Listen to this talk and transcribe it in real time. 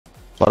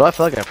Why do I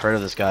feel like I've heard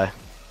of this guy?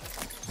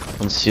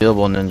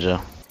 Unseeable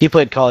Ninja. He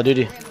played Call of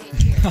Duty.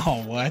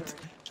 Oh, what?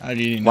 How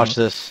do you know? Watch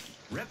this.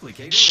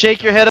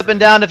 Shake your head up and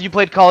down if you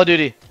played Call of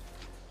Duty.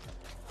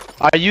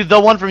 Are you the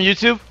one from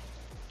YouTube?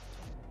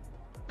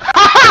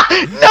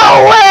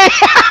 No way!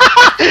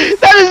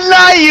 That is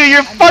not you!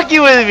 You're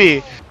fucking with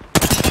me!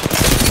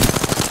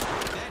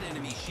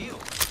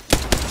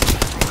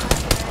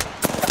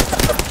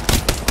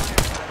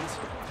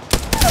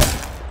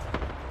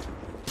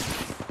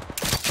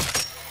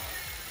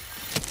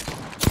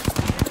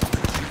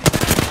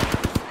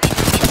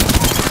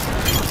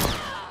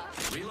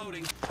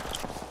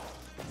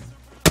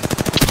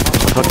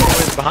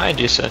 Always behind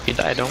you, so if you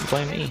die, don't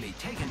blame me.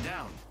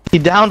 He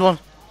downed one.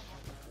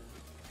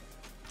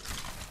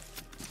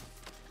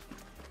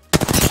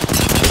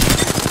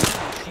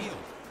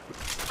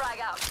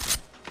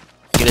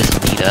 He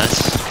doesn't need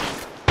us.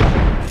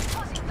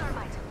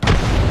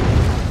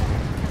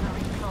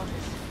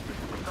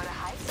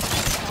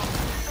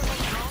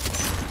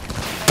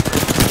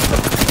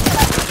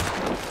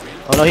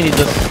 Oh no, he needs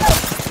us.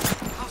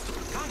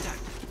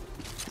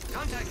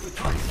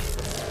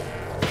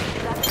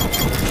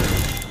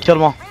 Killed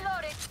them all.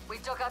 We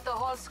took out the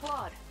whole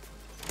squad.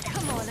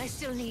 Come on, I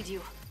still need you.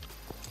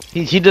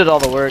 He did all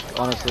the work,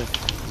 honestly.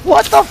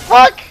 What the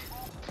fuck?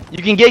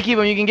 You can gatekeep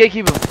him, you can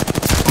gatekeep him.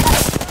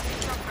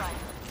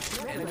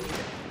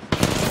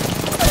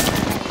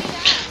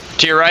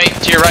 To your right,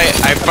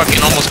 I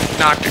fucking almost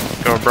knocked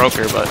her, or broke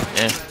her, but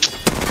yeah.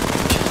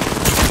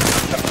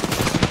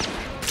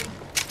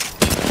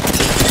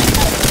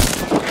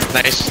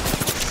 Nice.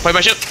 Play my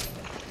ship.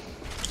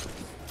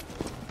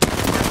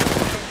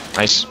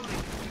 Nice.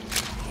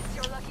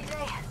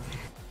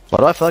 Why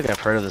do I feel like I've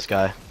heard of this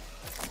guy?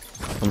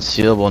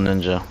 Unseeable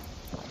Ninja.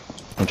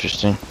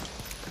 Interesting.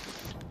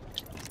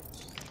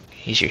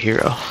 He's your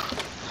hero.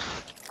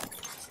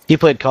 He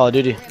played Call of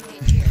Duty.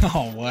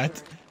 Oh,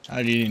 what?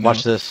 How do you know?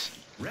 Watch this.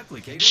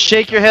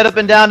 Shake your head up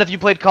and down if you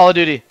played Call of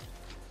Duty.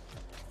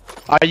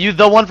 Are you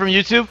the one from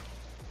YouTube?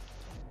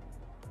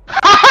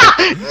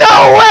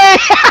 No way!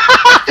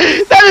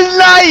 That is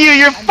not you!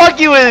 You're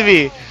fucking with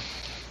me!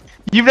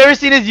 You've never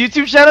seen his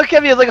YouTube channel,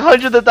 Kevin? He has like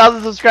hundreds of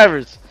thousands of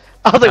subscribers.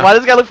 I was like, why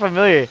does this guy look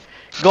familiar?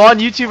 Go on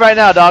YouTube right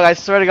now, dog. I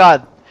swear to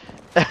God.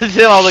 That's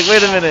him. I was like,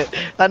 wait a minute.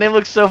 That name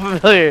looks so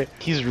familiar.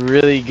 He's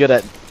really good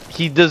at...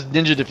 He does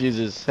ninja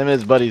diffuses. Him and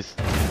his buddies.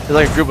 There's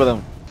like a group of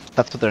them.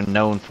 That's what they're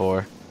known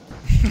for.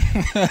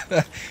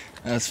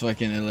 That's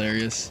fucking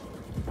hilarious.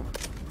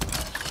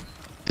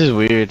 This is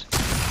weird.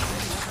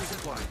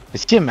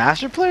 Is he a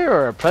master player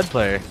or a pred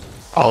player?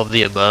 All of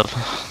the above.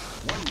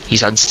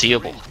 He's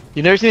unseeable.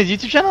 You never seen his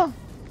YouTube channel?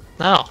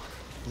 No.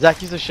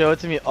 Zach used to show it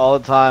to me all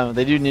the time.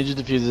 They do ninja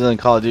diffuses in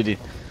Call of Duty.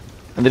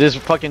 And they just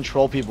fucking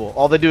troll people.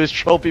 All they do is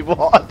troll people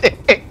all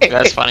day.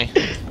 That's funny.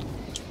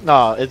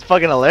 No, it's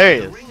fucking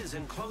hilarious.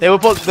 They'll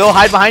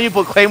hide behind you,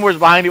 put claymores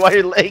behind you while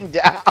you're laying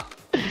down.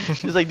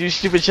 Just like do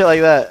stupid shit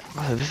like that.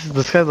 Oh,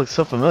 this guy looks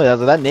so familiar.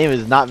 That name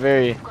is not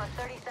very...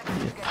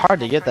 It's hard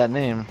to get that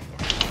name.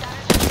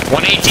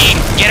 118,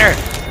 get her!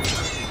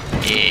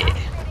 Yeah.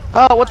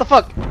 Oh, what the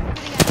fuck?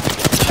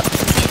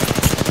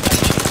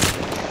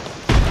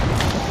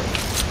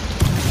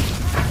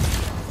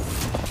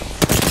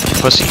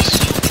 Pussies.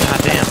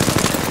 God damn.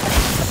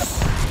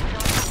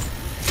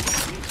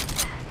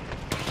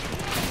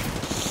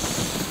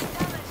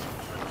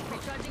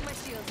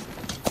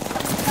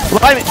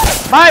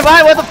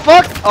 Behind, what the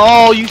fuck?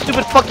 Oh, you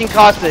stupid fucking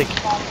caustic.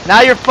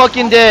 Now you're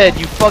fucking dead,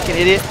 you fucking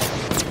idiot.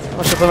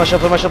 Play my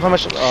shot.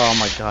 Oh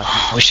my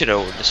god. We should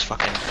have just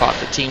fucking fought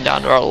the team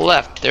down to our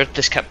left. They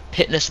just kept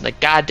hitting us in the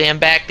goddamn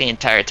back the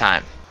entire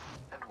time.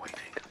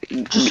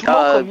 Just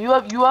smoke him. You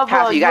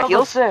got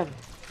heals? I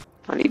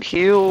need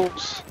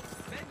heals.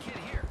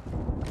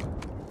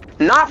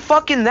 Not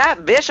fucking that,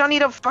 bitch. I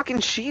need a fucking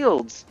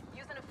shields.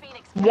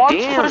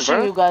 One's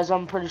pushing you guys,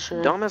 I'm pretty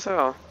sure. Dumb as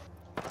hell.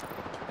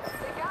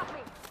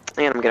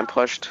 And I'm getting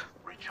pushed.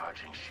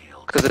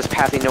 Because this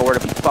path ain't nowhere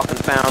to be fucking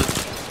found.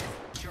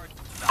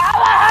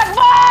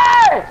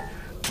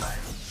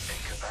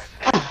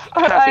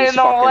 Pathy's fucking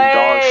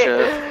dog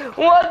shit.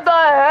 What the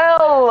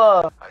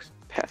hell?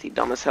 Pathy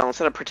dumb as hell.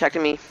 Instead of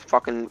protecting me,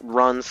 fucking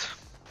runs.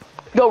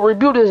 Yo,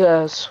 reboot his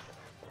ass.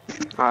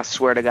 I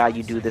swear to God,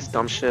 you do this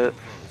dumb shit.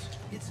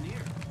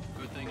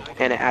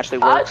 And it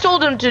actually I works.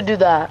 told him to do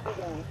that.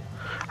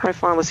 Alright,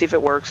 fine. Let's see if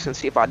it works and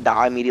see if I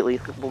die immediately.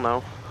 We'll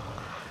know.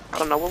 I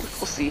don't know. We'll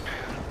see.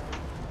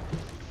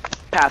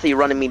 Pathy,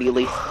 run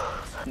immediately.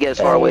 Get as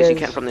far away as you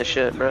can from this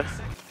shit, bro.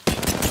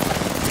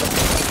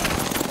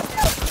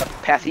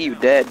 Pathy, you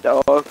dead,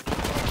 dog.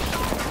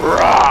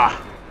 Rah!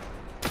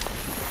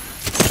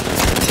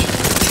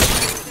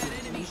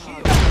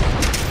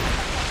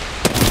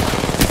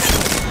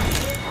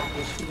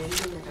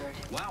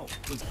 Wow.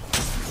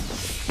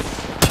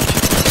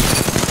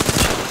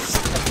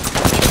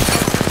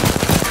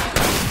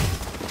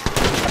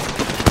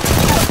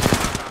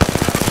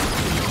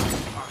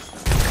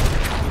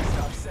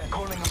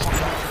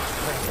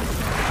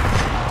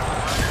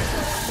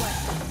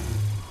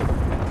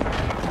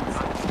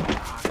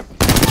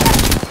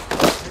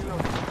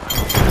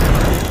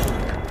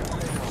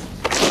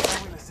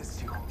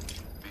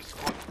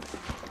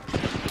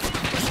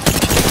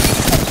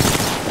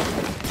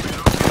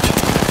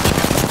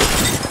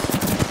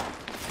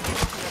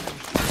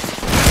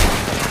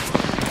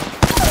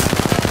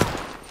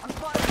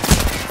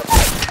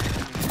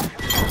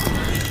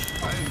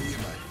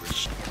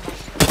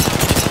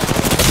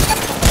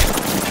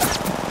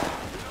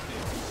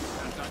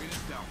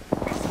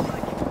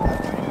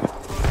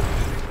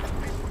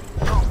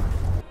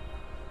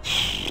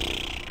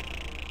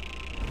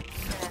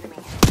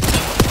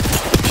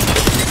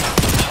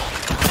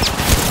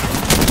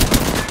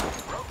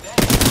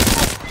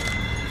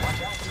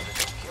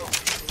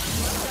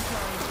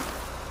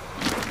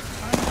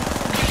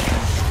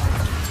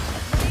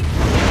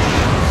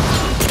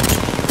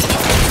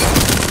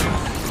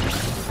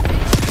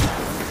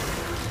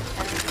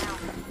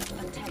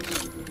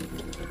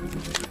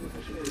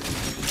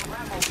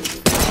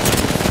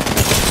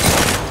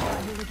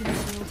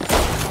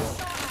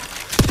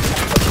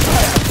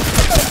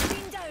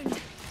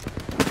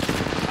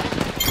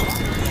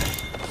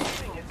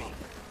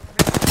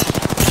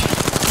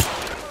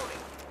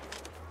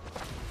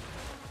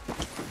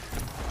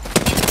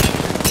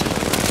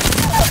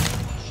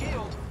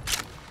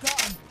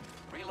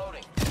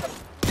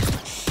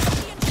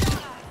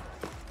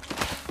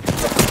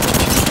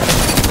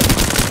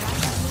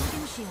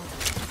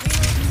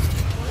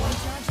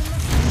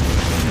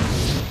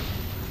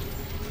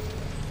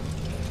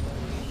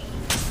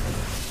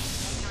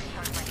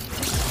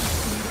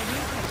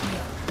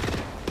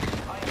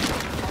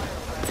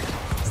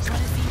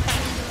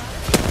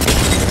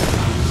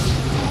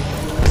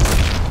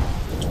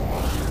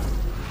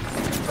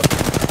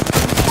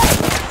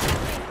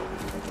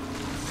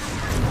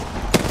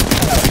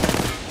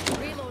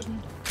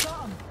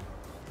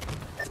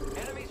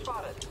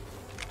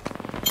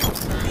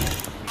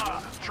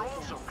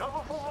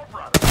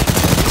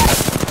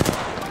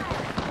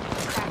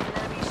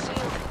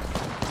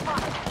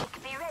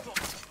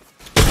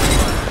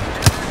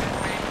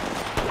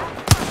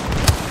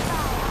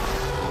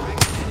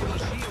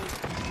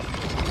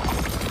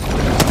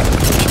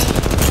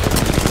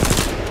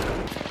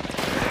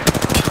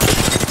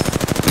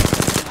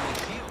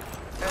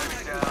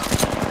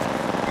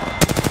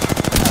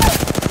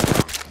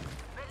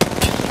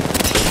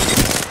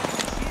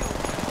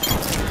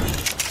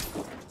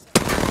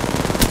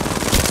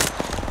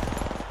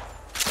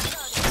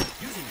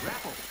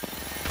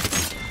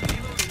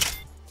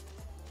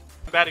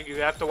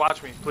 You have to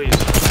watch me, please.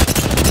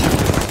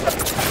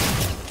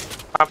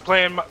 I'm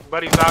playing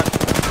buddy's out.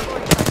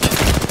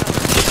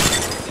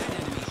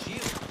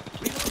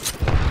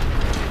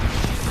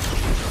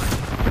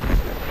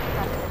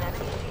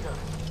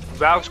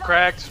 Valve's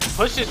cracked.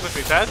 Push this with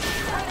me, Ted.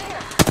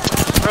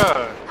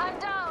 Bruh.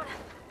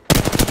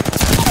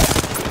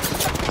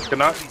 Good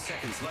knock.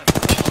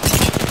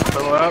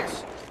 Pull him up.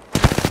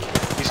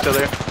 He's still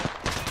there.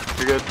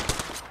 You're good.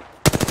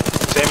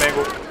 Same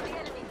angle.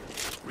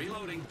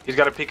 He's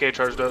got a PK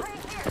charged up.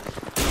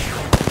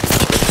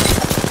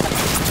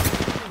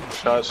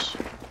 Shots.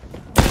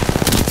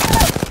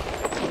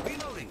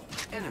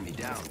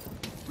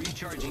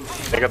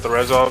 They got the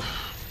res off.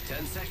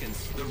 10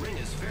 seconds. The ring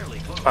is fairly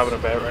close. Having a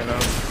bat right now.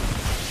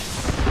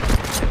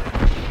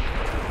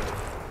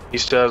 He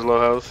still has low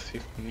health.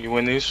 You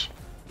win these.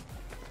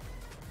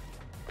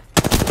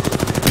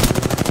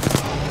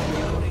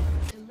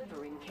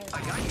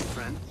 I got you,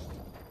 friend.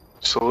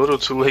 It's a little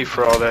too late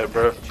for all that,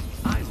 bro.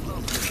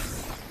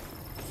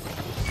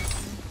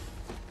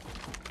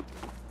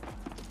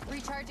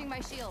 Recharging my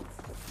shields.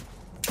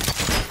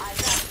 I've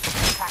got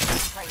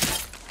practice training.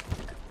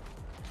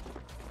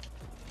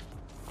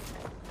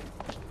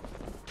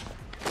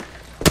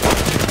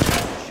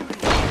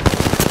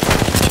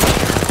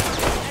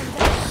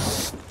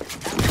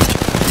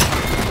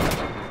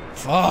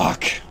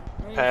 Fuck.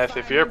 Path,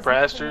 if you're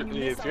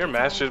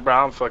masters, bro,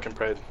 I'm fucking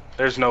prayed.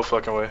 There's no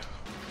fucking way.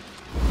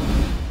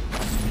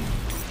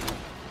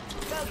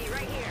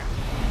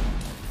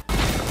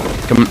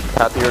 Come,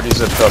 Path, he already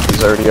zipped up.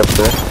 He's already up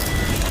there.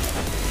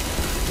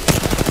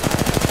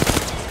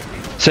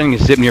 Sending a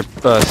zip in your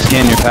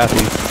scan your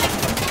Pathy.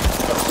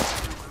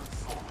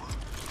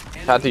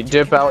 Pathy,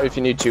 dip out if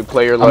you need to.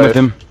 Play your I'm life. with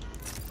him.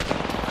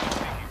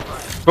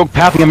 Bro,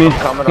 Pathy, I mean,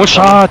 one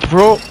shot,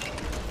 bro.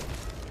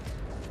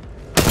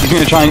 He's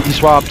gonna try and he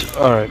swapped.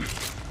 All right.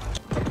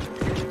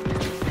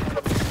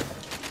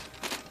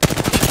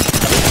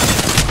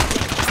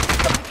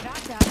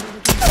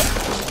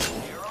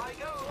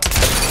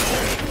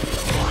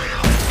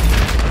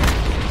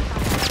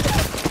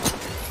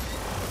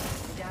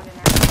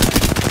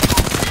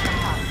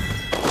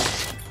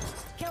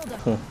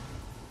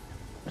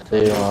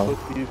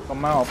 Pussy,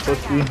 come out,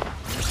 pussy.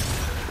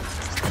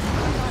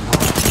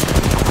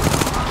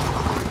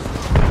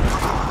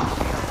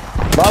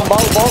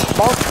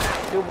 Bulk.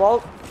 Do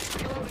bulk.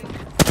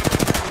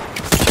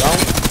 Down.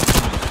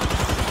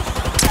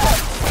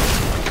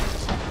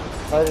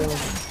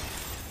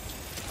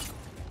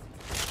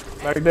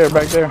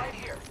 Back there.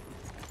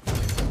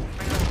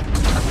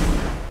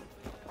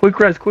 Quick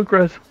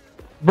res.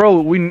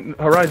 Bro,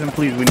 Horizon,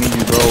 please, we need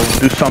you, bro.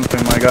 Do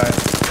something, my guy.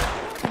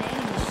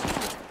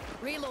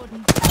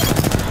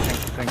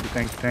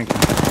 Thank you.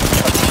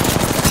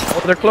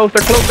 Oh, they're close,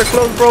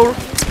 bro.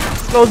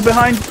 Close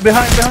behind.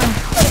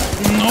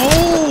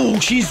 No,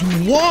 she's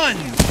won.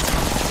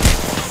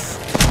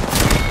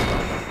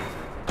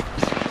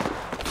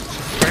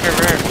 Right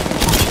here.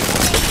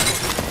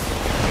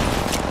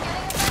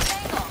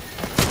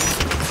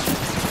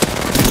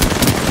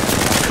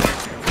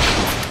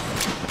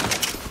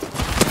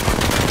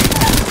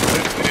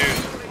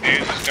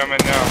 News is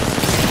coming now.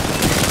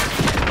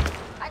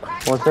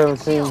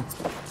 117.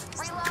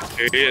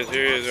 Here he is,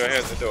 right here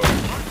at the door.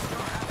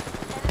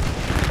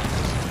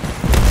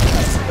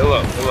 Heal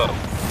up.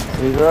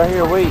 He's right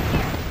here, wait.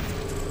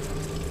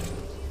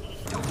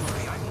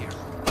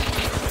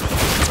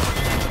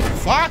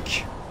 Fuck!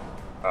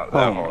 Not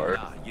that hard.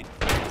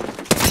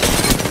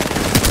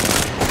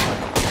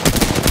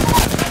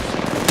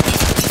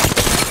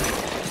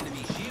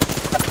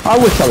 I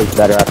wish I was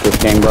better at this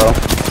game, bro.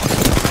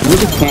 You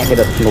just can't hit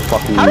a single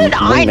fucking How did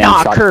I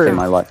knock shot her? in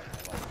my life.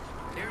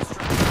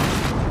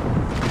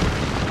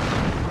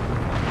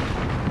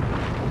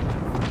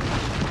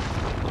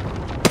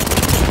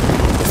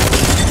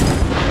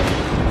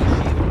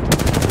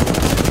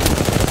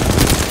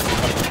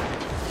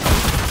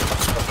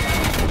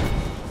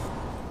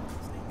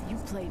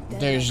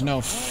 There's no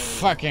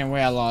fucking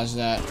way I lost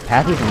that.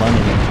 Pathy's alone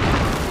in here.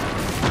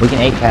 We can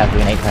 8 path.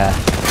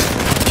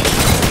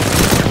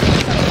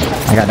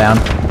 I got down.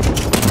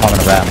 I'm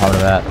hopping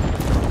a bat.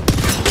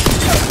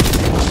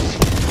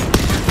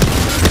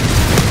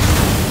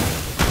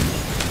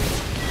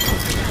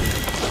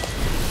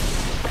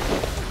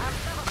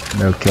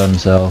 No, killed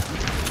himself.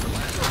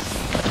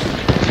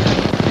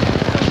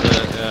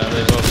 Yeah,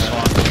 they both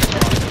spawned.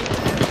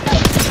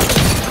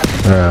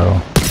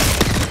 Bro.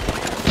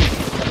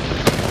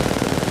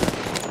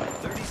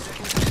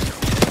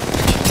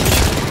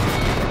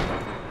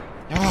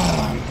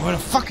 What the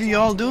fuck are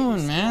y'all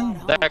doing, man?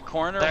 That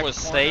corner was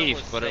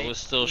safe, but it was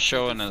still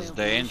showing as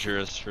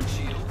dangerous for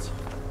shields.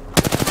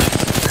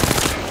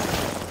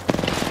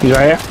 He's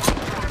right here.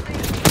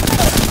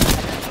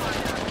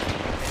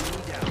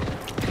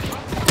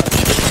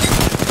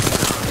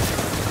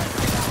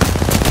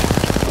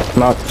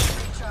 Knock.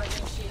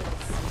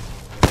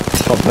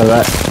 Top of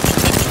that.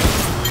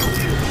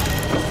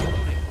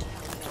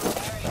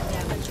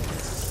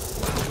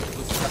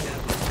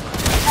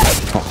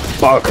 Oh,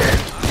 fuck.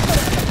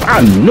 I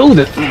knew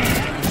that.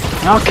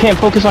 Y'all can't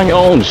focus on your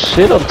own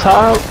shit up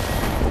top.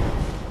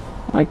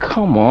 Like,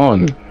 come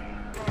on.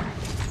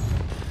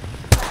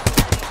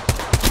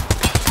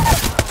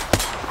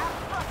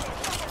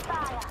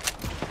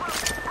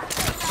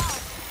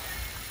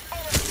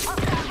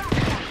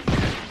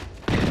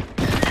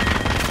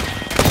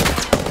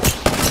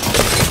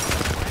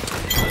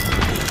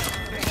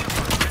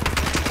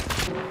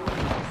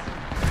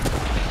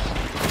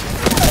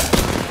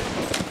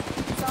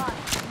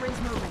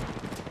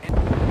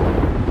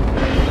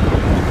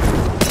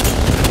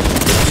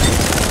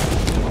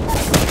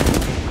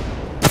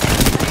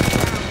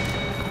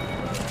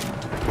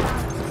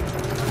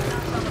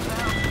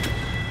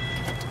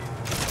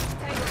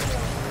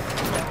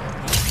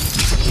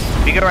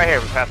 We get right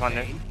here,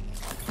 Pathfinder.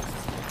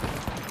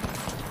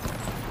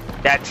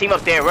 That team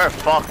up there, we're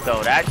fucked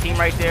though. That team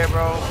right there,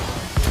 bro.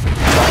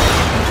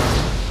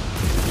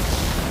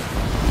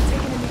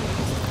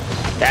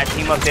 That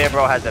team up there,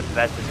 bro, has the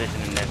best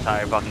position in the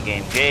entire fucking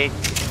game. Jay,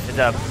 there's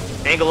a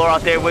Bangalore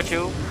out there with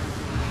you.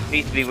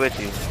 Peace be with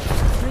you.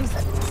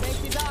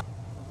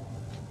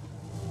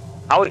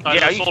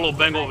 Yeah, you solo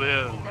bang over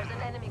here.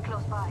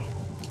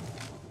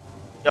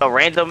 Yo,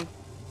 random.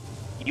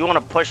 You want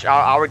to push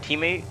our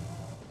teammate?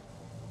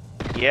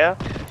 Yeah,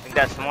 I think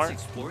that's smart.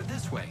 Let's explore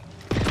this way.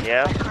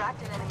 Yeah.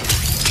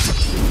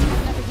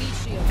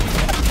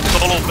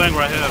 Solo bang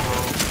right here,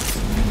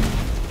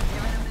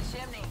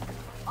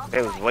 bro.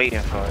 They was waiting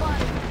for it.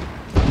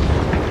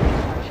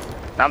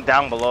 I'm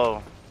down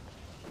below.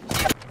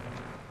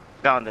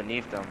 Down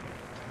underneath them.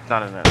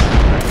 Not in that.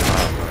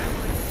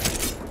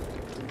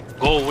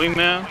 Go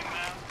wingman.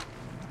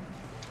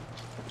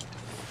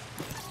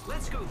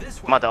 Let's go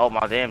this way. I'm about to open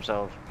my damn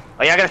self.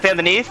 Oh, y'all gotta stay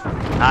underneath?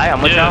 Alright,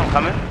 I'm with y'all. I'm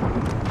coming.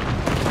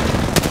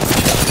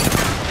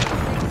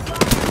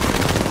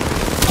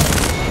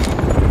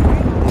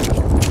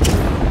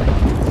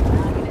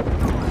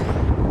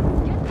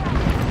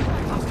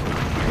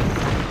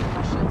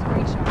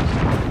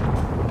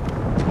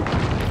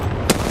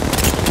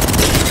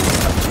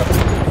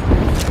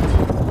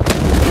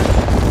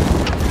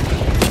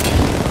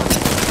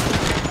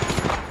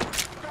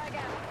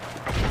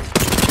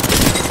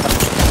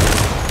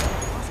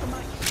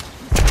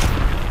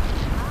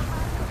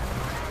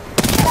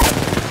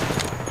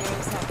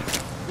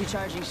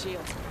 Recharging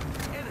shield.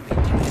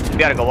 We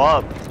gotta go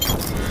up.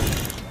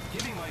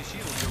 Giving my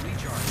shield to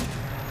recharge.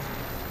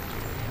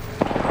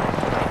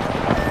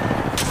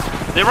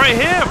 They're right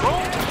here, bro.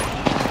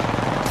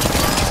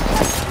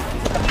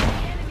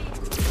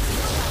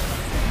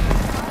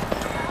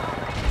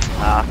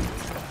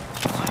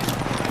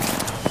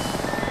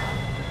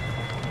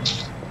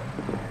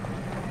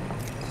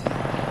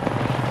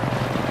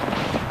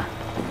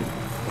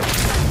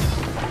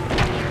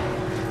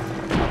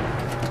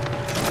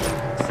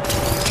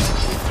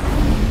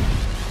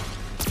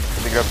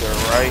 Pick up there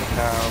right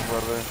now,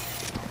 brother.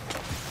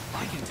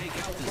 I can take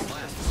out this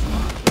last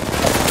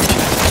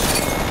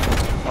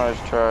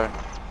Nice try.